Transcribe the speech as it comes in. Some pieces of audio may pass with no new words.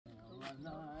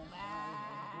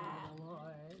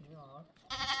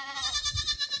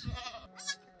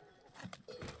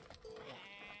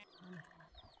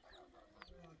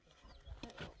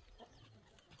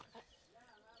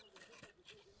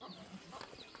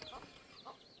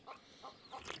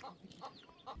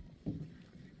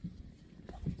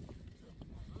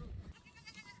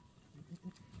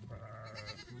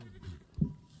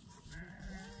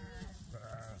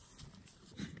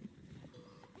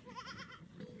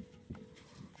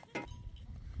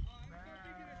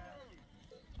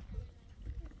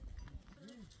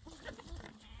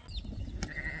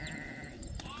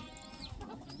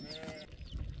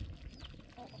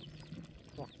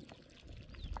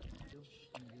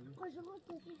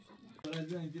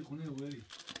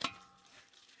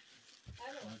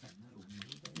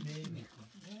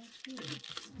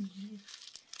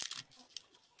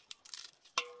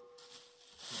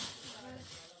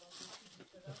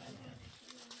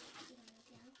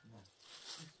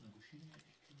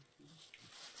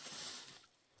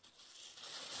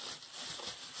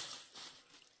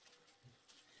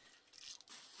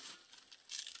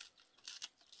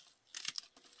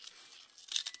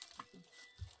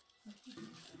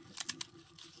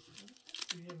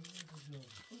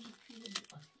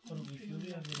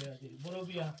برو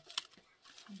بیا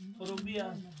برو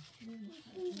بیا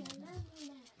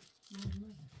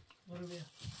برو بیا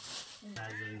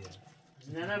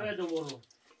نه بده برو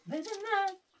بده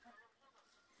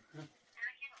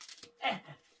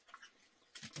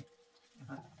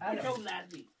نه شو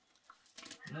لردی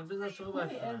نه بذار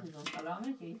صحبت کنم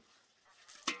سلامتی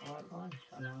آرمان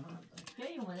سلامت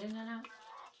کی اومده نه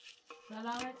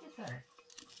سلامتی سر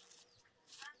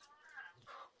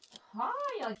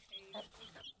های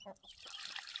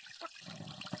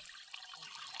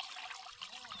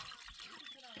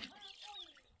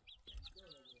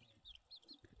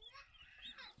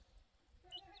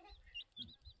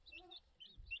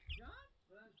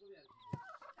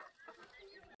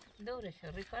دورش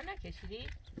ریفا نکشیدی؟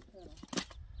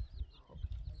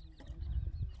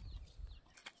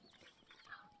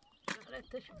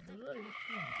 رتش بزرگش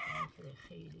نمیشه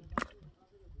خیلی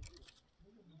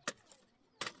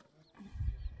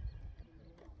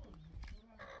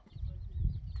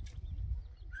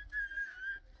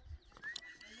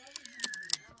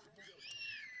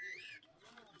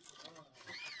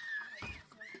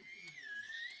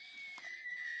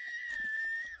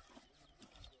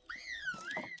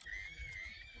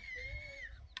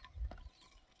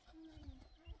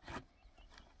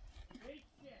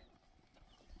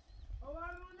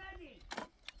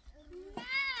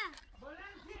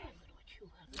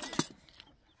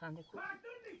خنده کو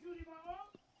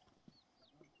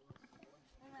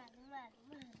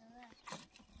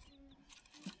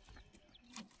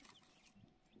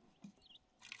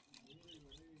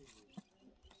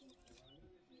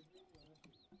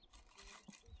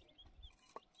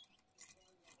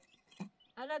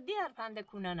حالا دیار خنده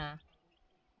کنه نه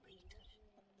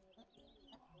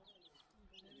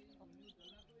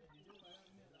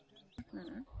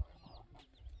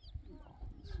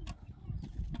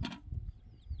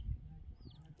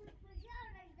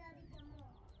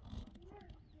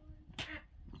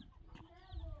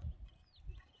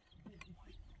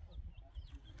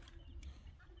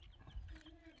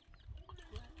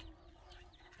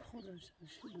خودش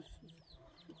خیلی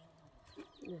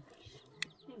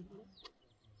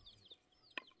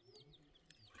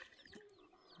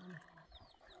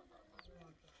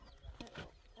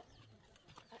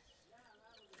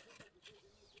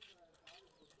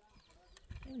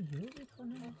اینجوری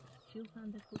کنه چیو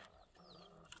خنده کن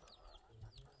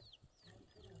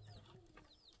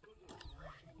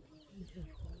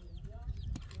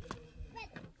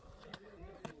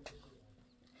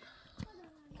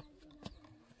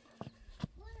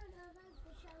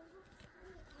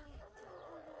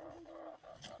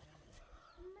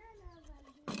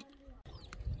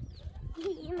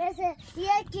مثل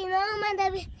یکی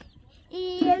آمده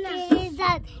یکی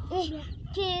زد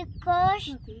یکی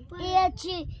کشت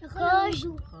یکی کشت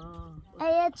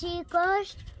یکی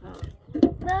کشت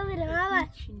ببینم اول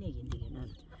چی نگین دیگه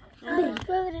نه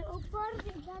ببینم اوپر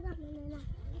زدم نه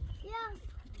یا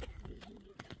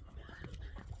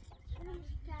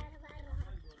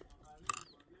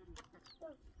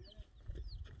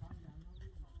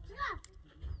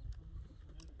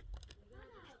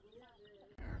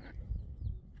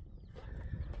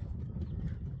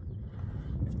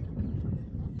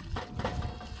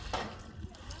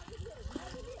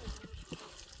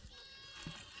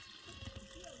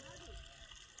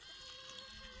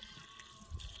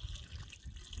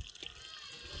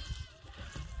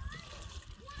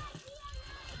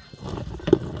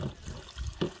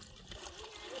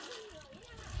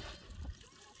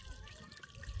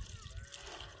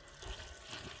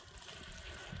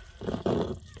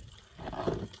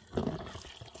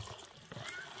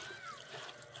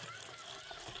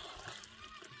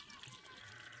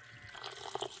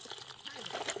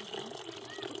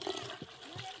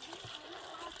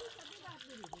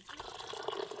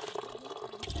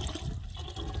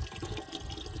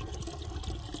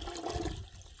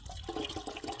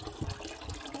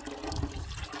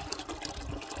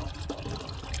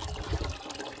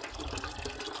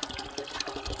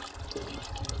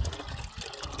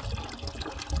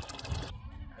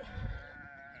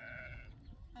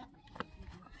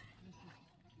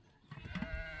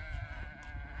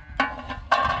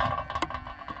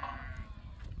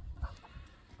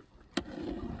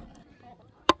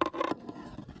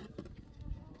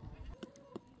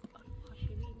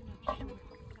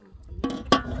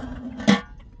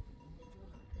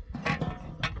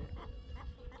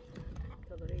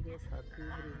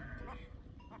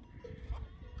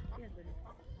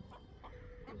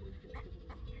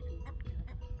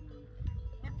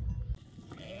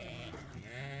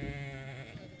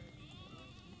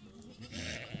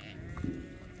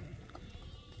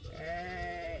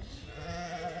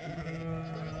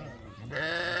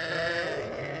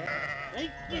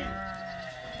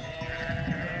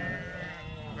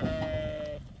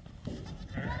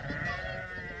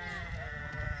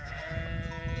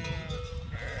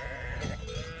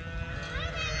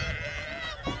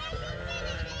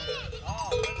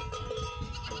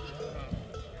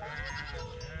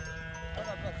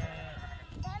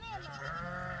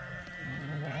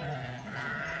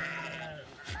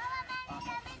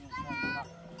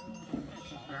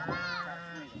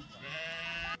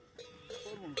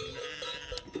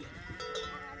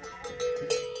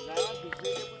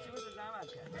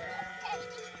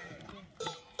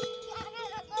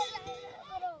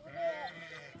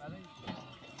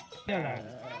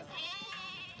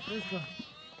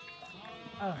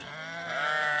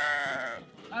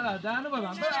Ala dağını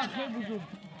bakalım. Ben akşam buldum.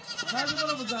 Sadece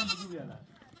bana bu dağını buldum ya.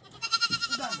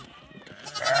 Bu dağını.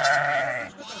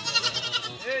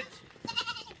 Evet.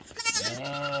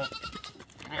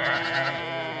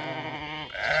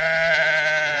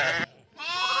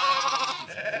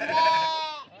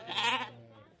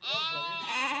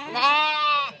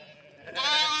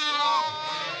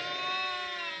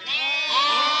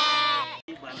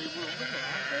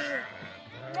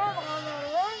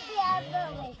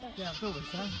 Đâu phải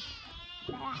sao?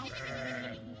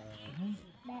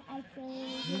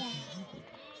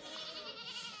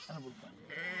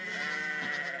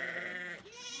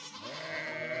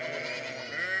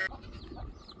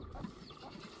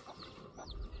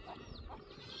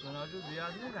 Nó cứ gì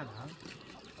ăn hết cả hả?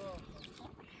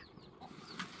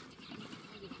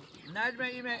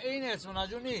 Najme ime ines ona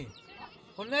juni.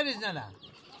 Kol neriz nala.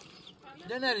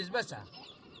 Deneriz basa.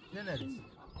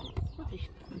 Deneriz.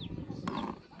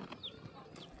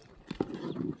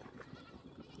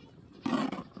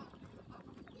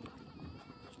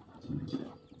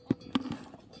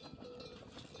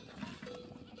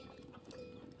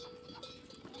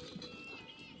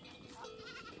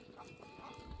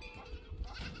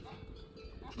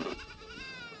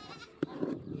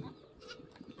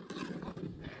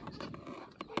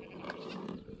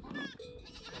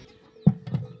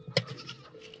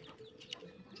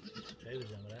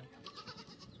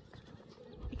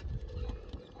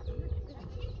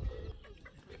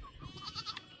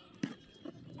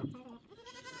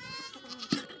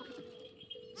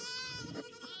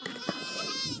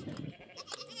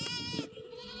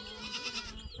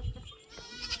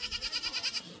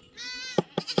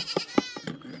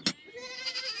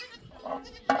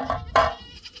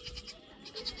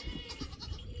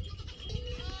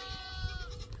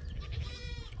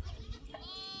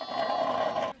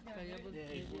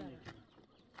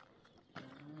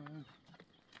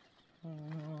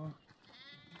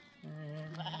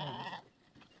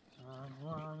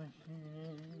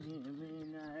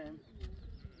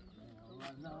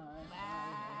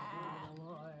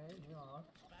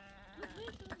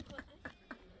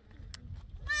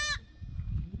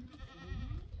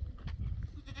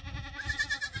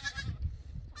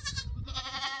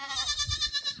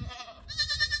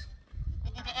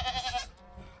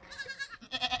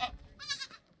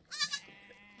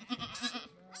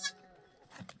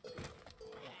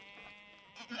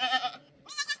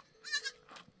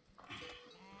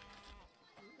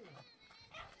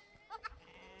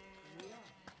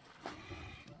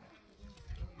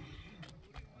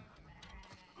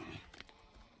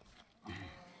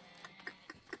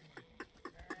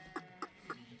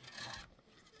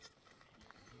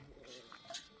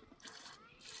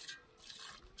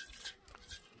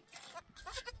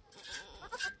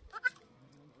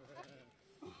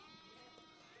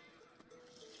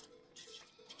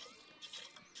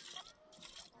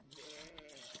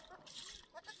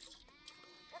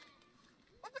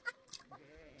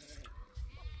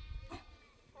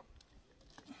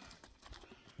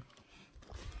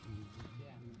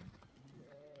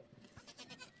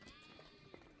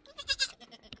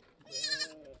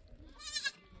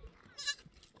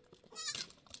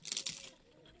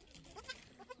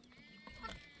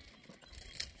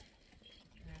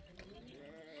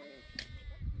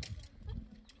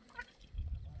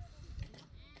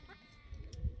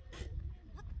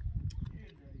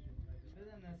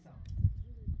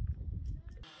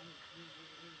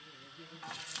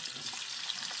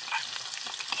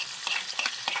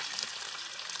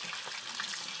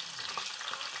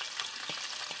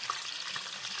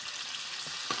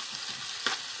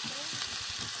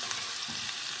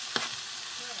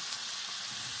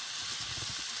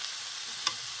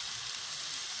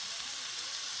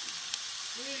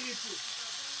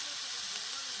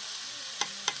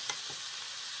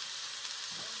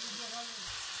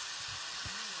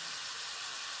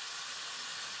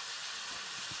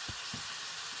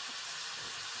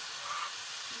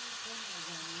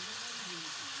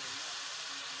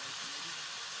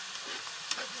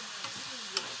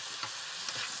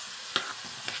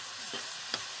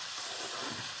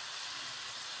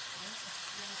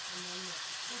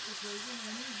 سویدی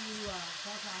نمی‌گیری و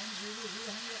خاص همین جوری روی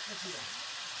همین قطعه.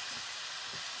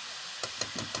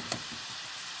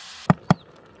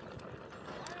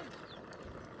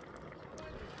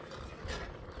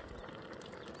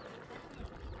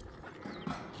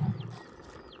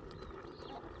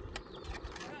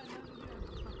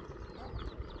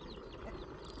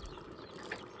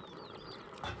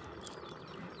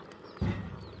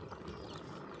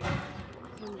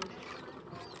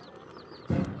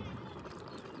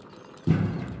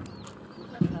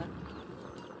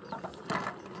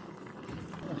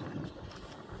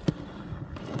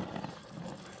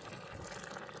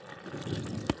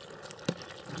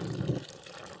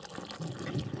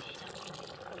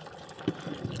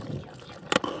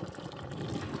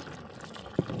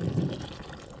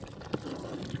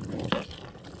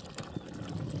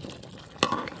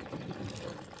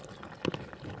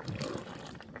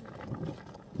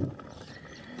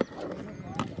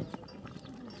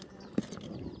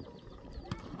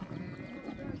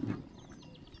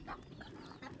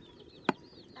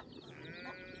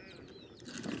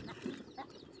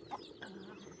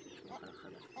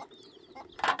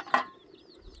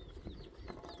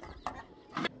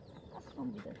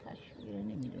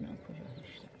 نمیدونم کجا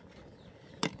هشت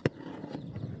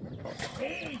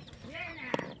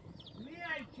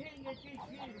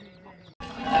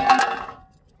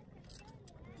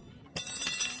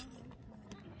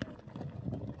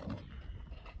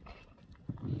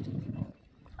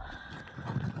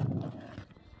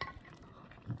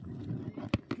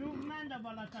شوف من ده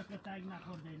بالا تک تک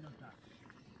نخورده این دوتا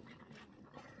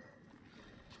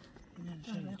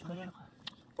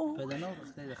بدنه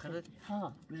رخته داخلت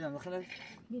ها میزن داخلت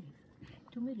میری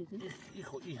تو میری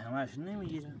این همش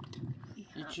نمیگیره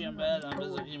هیچی هم بعدم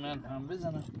بذاری من هم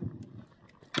بزنم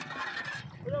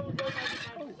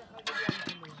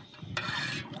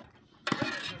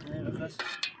بخواست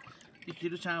 1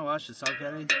 کیلو چند واش حساب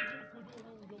کردی؟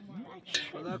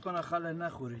 خدا کنه خاله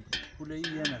نخوری پوله ای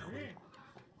یه نخوری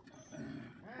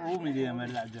او میده یه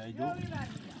ملع جای دو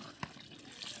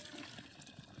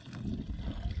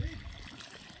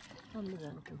هم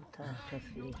میزن تو تا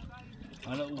کسی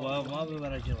حالا او ما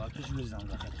ببره که واکش بزنم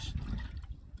داخلش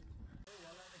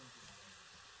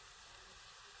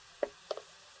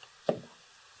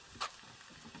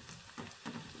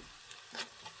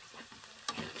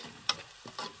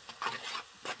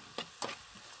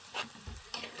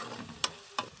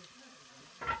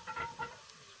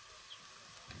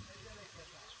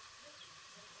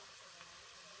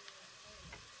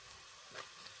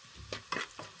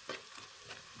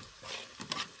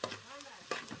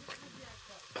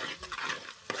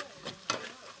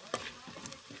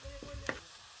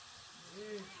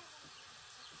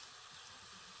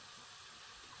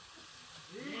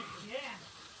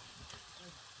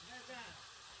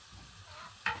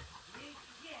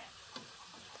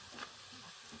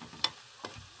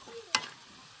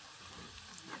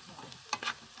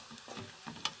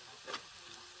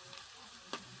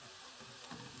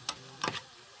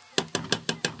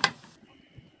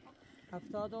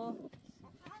هفتاد و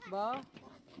با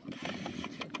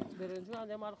برنجو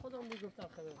هم مال خودم میگفتم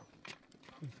خیلی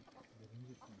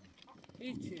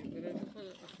هیچی برنجو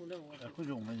خونه بود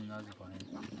کجا اومدی نازی پایین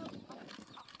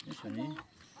میشونی؟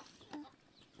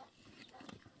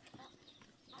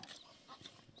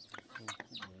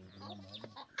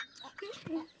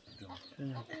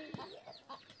 نمی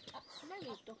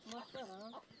تخمه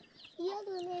دارم یه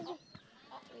دونه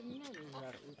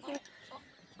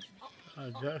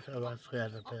جاش عوض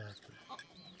کرده پدر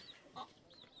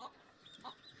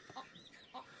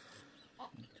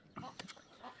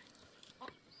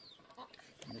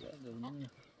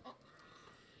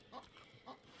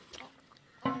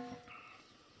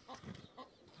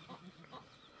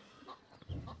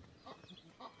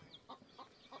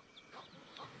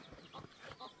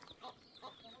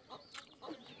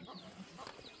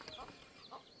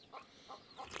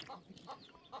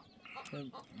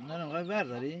نه نمیخوای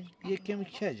برداری؟ یک کمی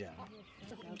کجا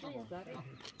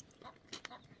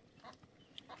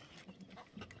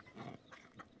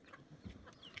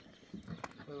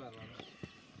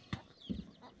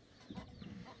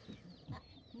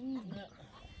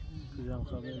کجا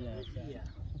خبر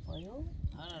داره پایو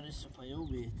آره سپایو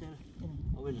بهتر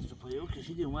اول سپایو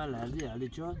کشیدی اومد لرزی علی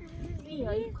چا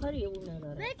این کاری اون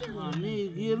نداره نه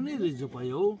گیر نیست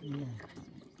سپایو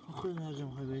خود نرجم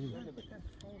خواهی بریم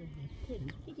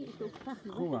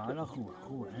خوبه حالا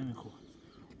خوبه همین خوبه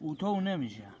او تو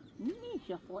نمیشه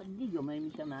میشه خود دیگه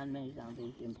میشه من میزم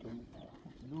بهشم تو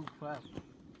دو فرق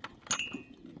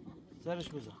سرش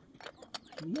بذار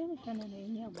نمیکنه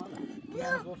اینیا بالا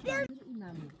من گفتم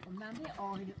نمه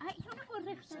آهیل ای تو رو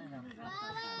ریختن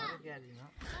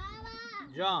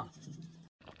جان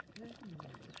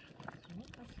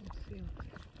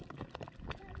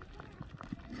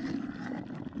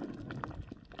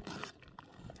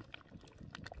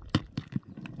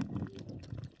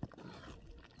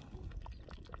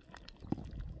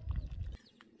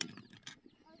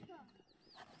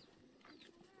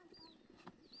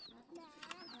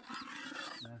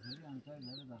خیلی انتر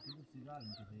داره داخل سیگار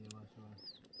میکشه یه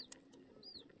باشه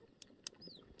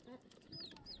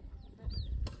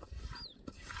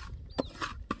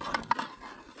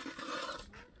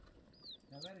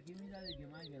خبر کی میداده که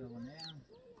من گربانه هم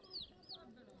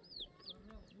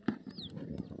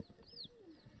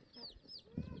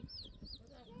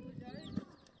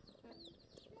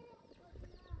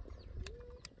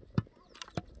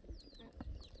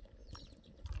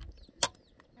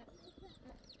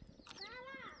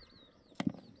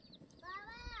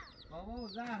بابا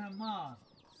زهر ما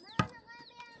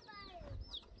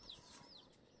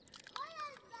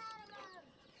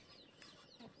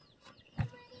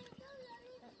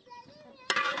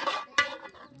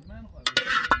من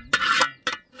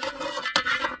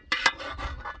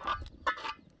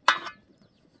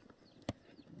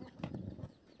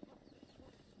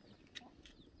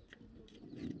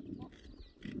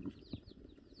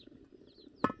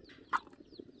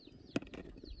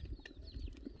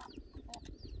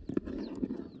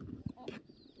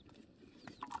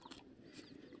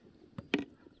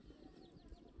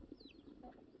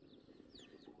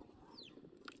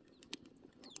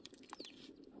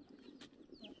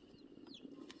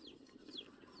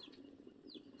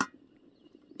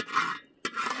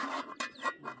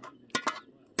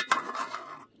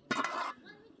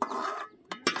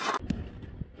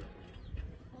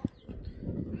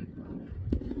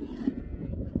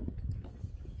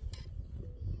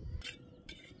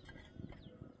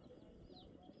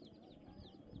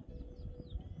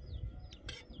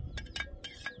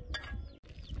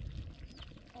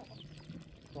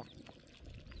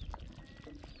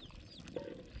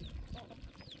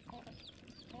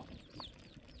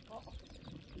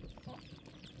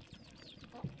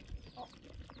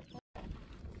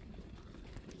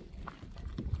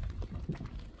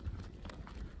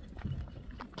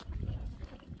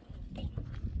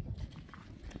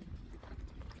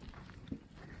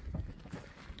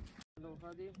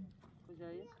هادی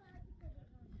کجایی؟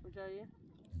 کجایی؟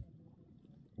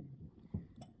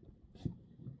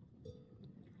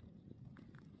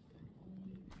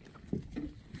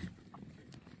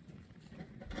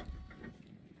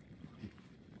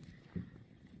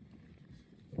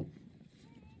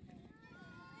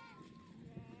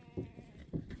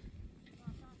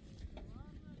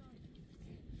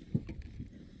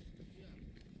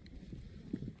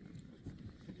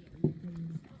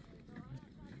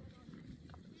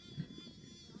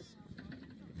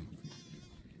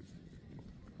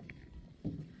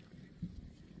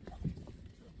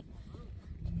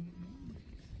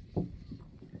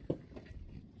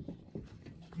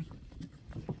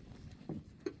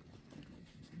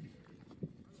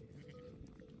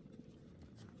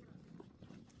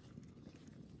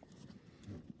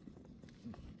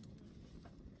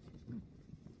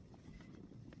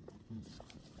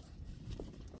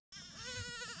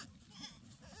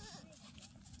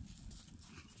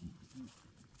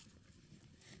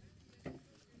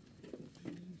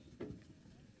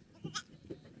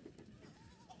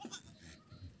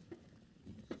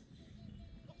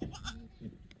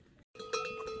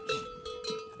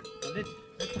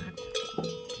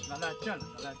 غلط چل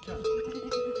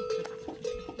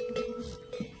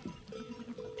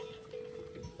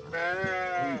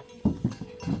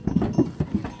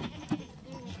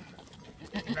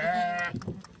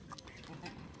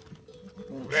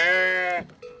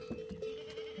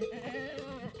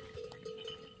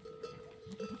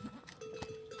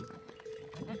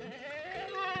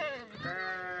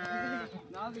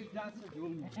نازی دست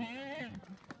جون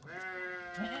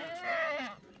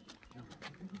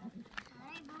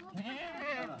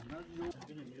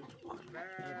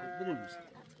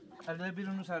الان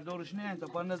بیرون سر دورش نه تا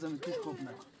پا نزنی توش خوب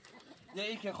نه یه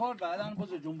ای که خورد بعدن باز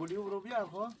جنبولی رو بیار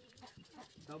خب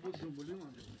تا بود جنبولی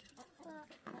مونده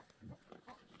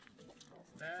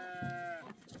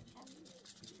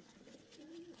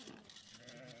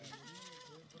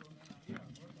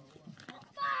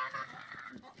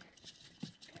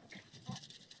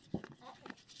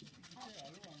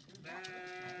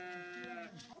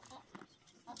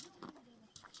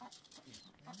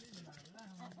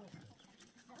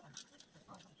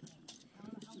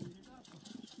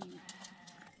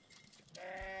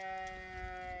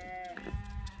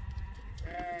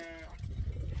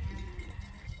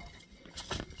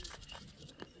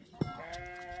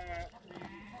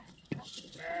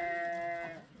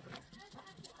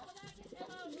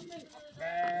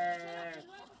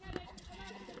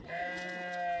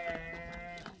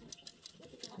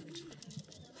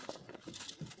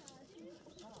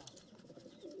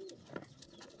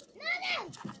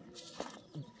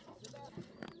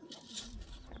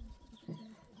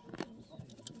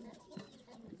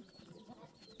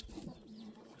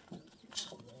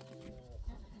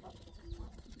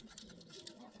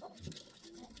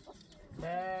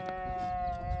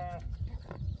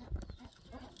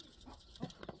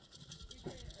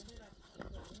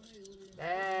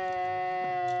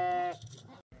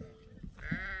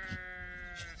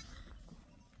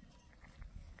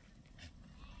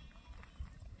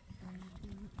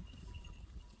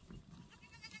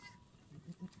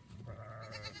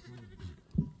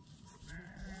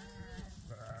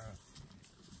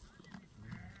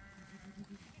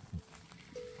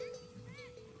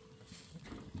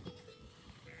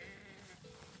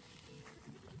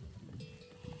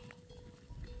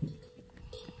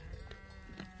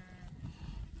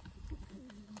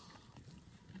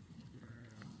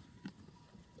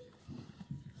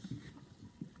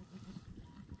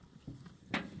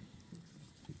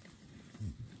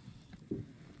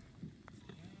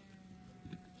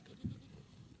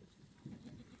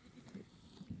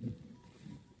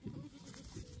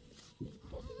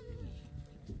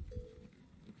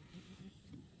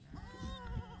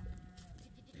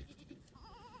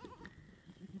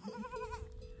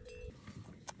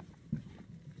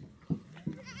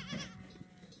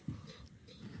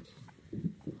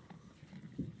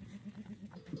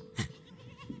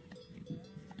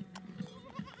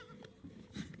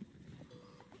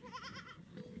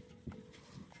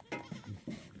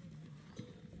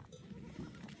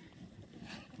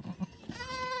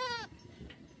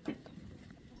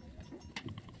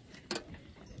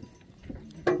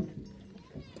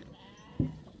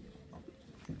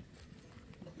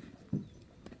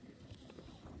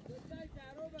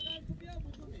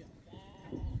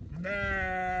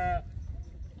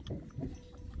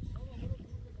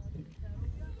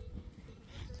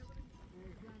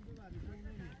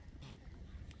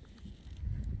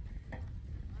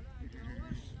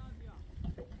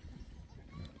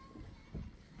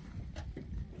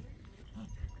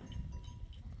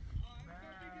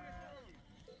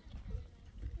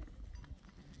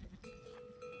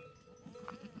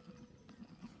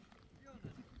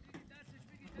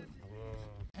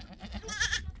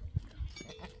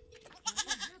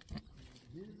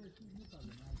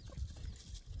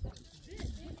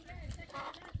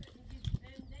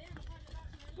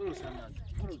برو سمت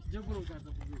برو کرده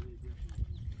بزرگی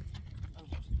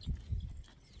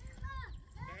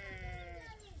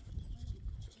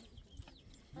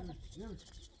بیا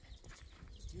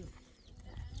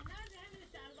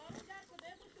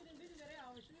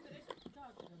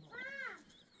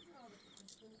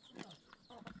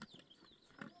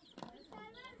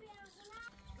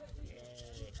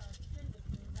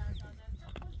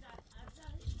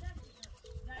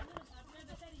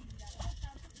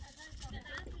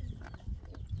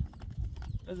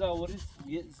زاوریس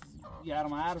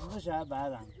گرم حرف بشه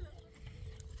بعدم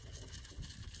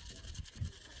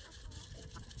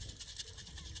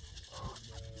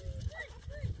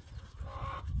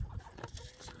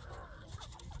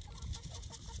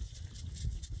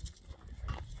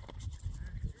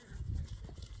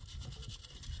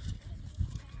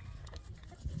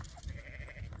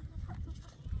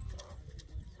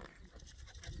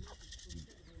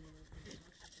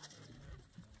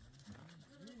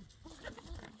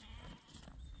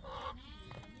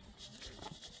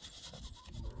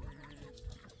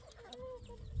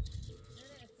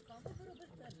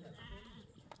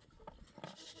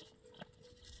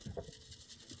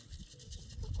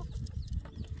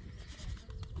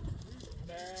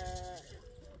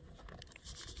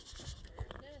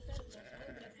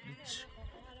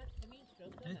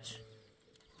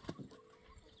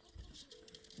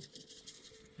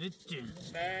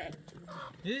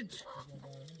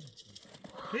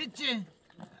هیچی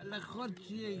لخور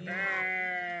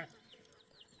چیه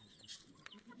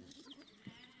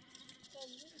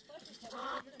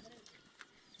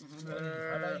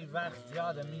حالا این وقت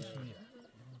زیاده میشویه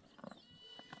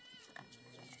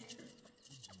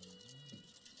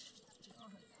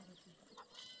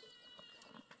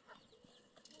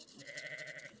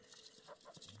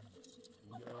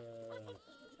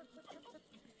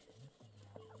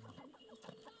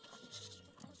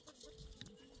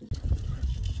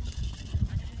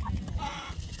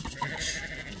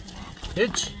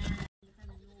هیچ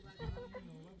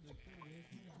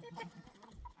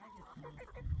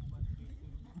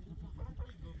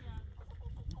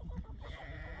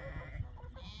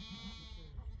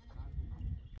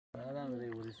بعدم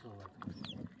ریوری صحبت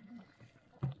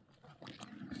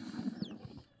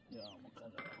یا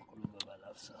مکلم قلوب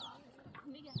بالافسا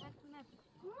میگه حرف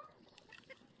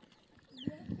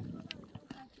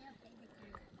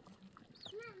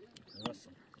درسته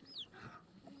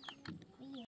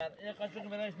یه قاشق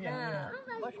براش میاد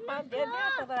باش من دیگه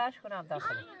تا براش کنم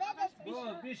داخل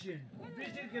بشین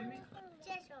که می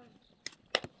چشم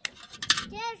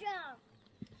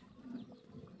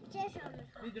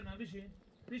میدونم بشین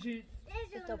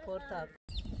تا پورتاب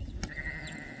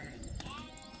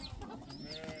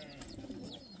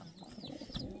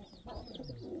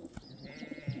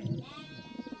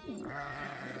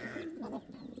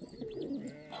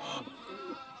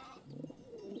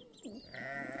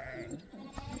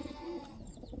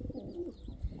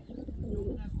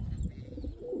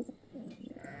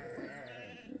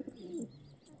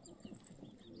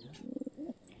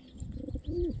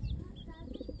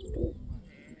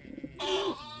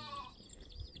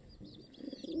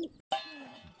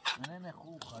من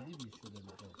خوب خالی بی شده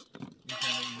بخور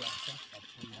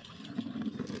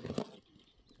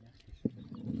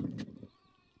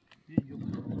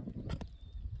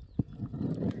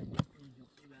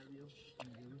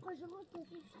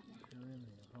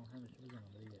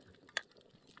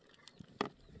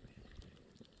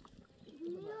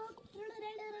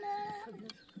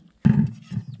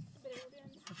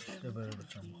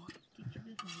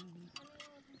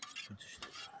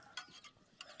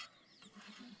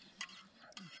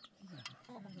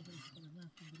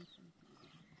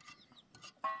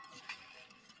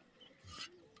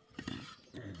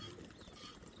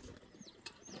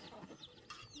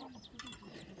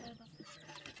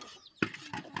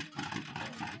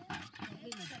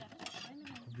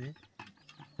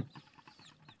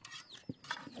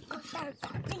گفتم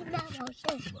سبزی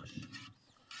نباشه باش